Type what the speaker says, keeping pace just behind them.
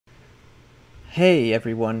Hey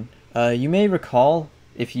everyone, you may recall,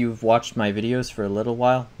 if you've watched my videos for a little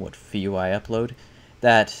while, what few I upload,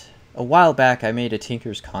 that a while back I made a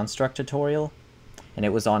Tinker's Construct tutorial, and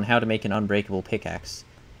it was on how to make an unbreakable pickaxe.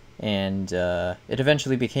 And it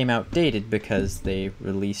eventually became outdated because they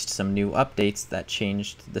released some new updates that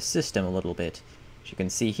changed the system a little bit. As you can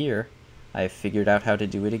see here, I've figured out how to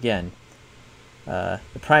do it again. The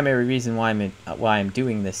primary reason why I'm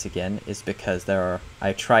doing this again is because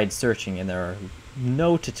I tried searching and there are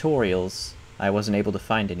no tutorials. I wasn't able to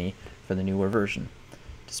find any for the newer version,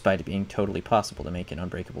 despite it being totally possible to make an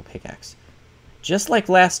unbreakable pickaxe. Just like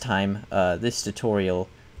last time, this tutorial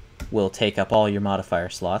will take up all your modifier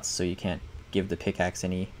slots, so you can't give the pickaxe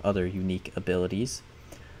any other unique abilities.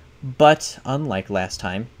 But unlike last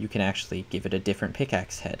time, you can actually give it a different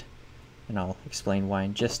pickaxe head, and I'll explain why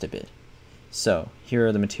in just a bit. So, here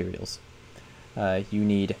are the materials. You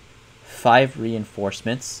need 5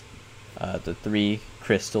 reinforcements, the 3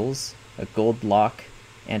 crystals, a gold block,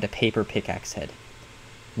 and a paper pickaxe head.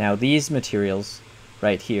 Now these materials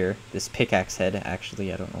right here, this pickaxe head,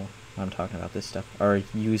 actually I don't know why I'm talking about this stuff, are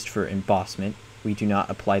used for embossment. We do not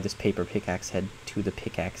apply this paper pickaxe head to the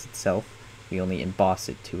pickaxe itself. We only emboss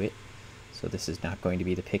it to it. So this is not going to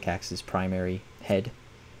be the pickaxe's primary head.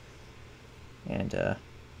 And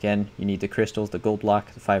again, you need the crystals, the gold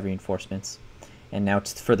block, the 5 reinforcements. And now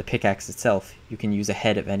for the pickaxe itself, you can use a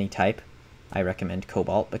head of any type. I recommend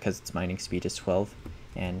cobalt because its mining speed is 12.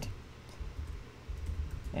 And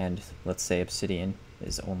let's say obsidian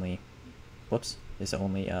is only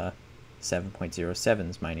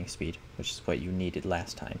 7.07's mining speed, which is what you needed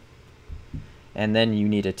last time. And then you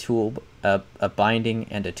need a tool, a binding,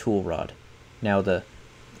 and a tool rod. Now the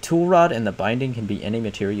tool rod and the binding can be any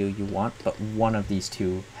material you want, but one of these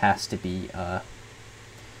two has to be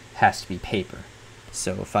paper.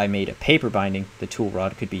 So if I made a paper binding, the tool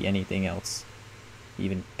rod could be anything else,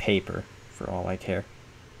 even paper for all I care.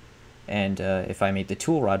 And if I made the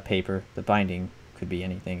tool rod paper, the binding could be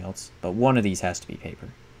anything else, but one of these has to be paper.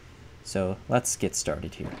 So let's get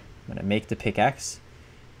started here. I'm going to make the pickaxe,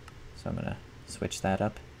 so I'm going to switch that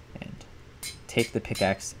up and take the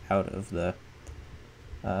pickaxe out of the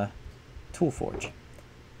tool forge.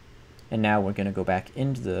 And now we're going to go back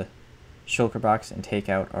into the shulker box and take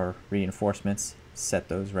out our reinforcements, set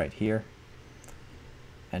those right here.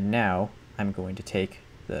 And now I'm going to take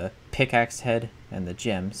the pickaxe head and the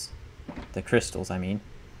gems, the crystals I mean,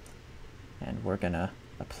 and we're going to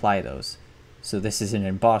apply those. So this is an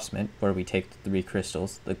embossment where we take the 3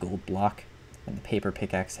 crystals, the gold block, and the paper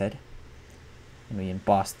pickaxe head, and we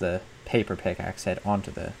emboss the paper pickaxe head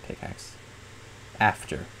onto the pickaxe.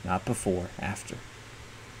 After, not before, after.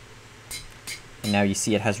 And now you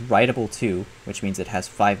see it has writable too, which means it has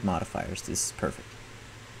 5 modifiers. This is perfect.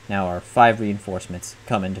 Now our 5 reinforcements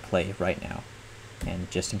come into play right now.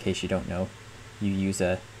 And just in case you don't know, you use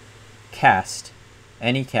a cast,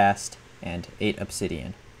 any cast, and 8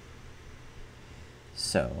 obsidian.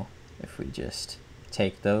 So if we just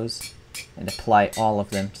take those and apply all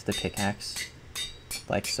of them to the pickaxe,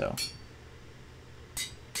 like so.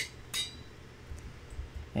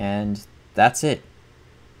 And that's it.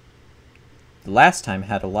 The last time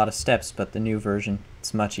had a lot of steps, but the new version,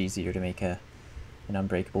 it's much easier to make an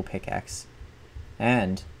unbreakable pickaxe.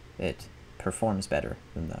 And it performs better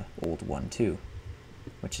than the old one too,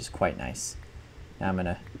 which is quite nice. Now I'm going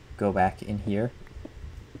to go back in here,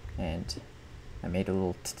 and I made a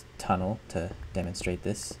little tunnel to demonstrate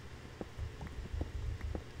this.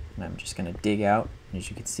 And I'm just going to dig out, and as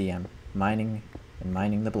you can see I'm mining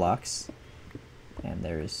the blocks. And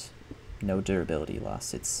there's no durability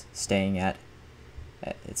loss. It's staying at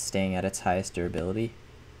its highest durability,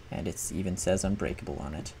 and it even says unbreakable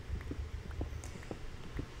on it.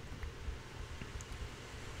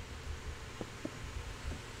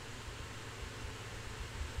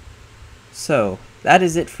 So that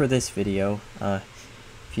is it for this video.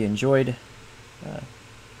 If you enjoyed,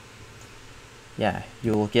 yeah,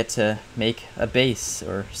 you'll get to make a base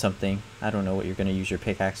or something. I don't know what you're going to use your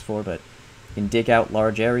pickaxe for, but you can dig out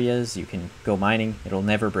large areas, you can go mining, it'll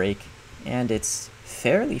never break, and it's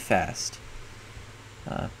fairly fast.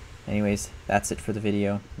 Anyways, that's it for the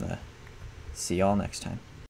video. See y'all next time.